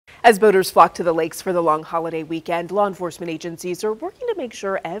As boaters flock to the lakes for the long holiday weekend, law enforcement agencies are working to make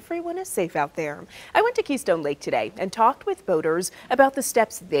sure everyone is safe out there. I went to Keystone Lake today and talked with boaters about the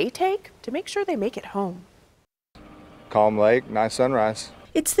steps they take to make sure they make it home. Calm lake, nice sunrise.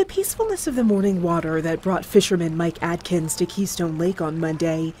 It's the peacefulness of the morning water that brought fisherman Mike Adkins to Keystone Lake on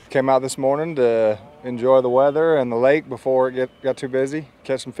Monday. Came out this morning to enjoy the weather and the lake before it got too busy,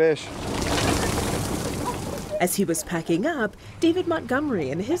 catch some fish. As he was packing up, David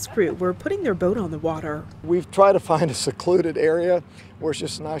Montgomery and his crew were putting their boat on the water. We've tried to find a secluded area where it's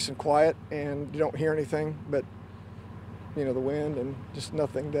just nice and quiet and you don't hear anything but, you know, the wind and just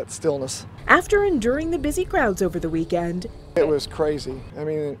nothing, that stillness. After enduring the busy crowds over the weekend, it was crazy. I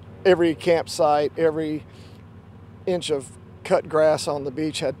mean, every campsite, every inch of cut grass on the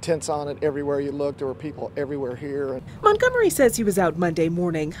beach had tents on it everywhere you looked. There were people everywhere here. Montgomery says he was out Monday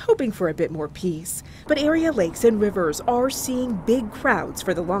morning hoping for a bit more peace, but area lakes and rivers are seeing big crowds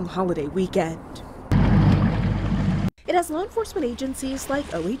for the long holiday weekend. It has law enforcement agencies like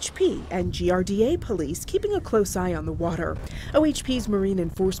OHP and GRDA police keeping a close eye on the water. OHP's Marine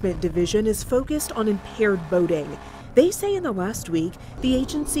Enforcement Division is focused on impaired boating. They say in the last week, the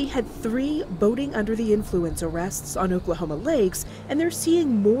agency had 3 boating under the influence arrests on Oklahoma lakes, and they're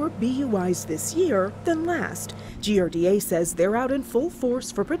seeing more BUIs this year than last. GRDA says they're out in full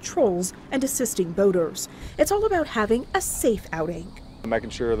force for patrols and assisting boaters. It's all about having a safe outing. Making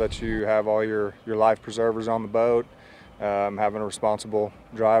sure that you have all your life preservers on the boat, having a responsible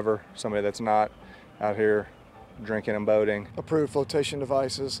driver, somebody that's not out here drinking and boating. Approved flotation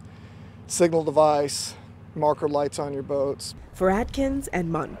devices, signal device, marker lights on your boats. For Adkins and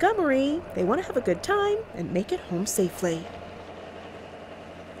Montgomery, they want to have a good time and make it home safely.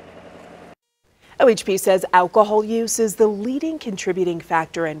 OHP says alcohol use is the leading contributing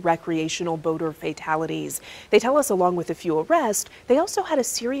factor in recreational boater fatalities. They tell us along with a few arrests, they also had a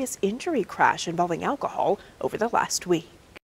serious injury crash involving alcohol over the last week.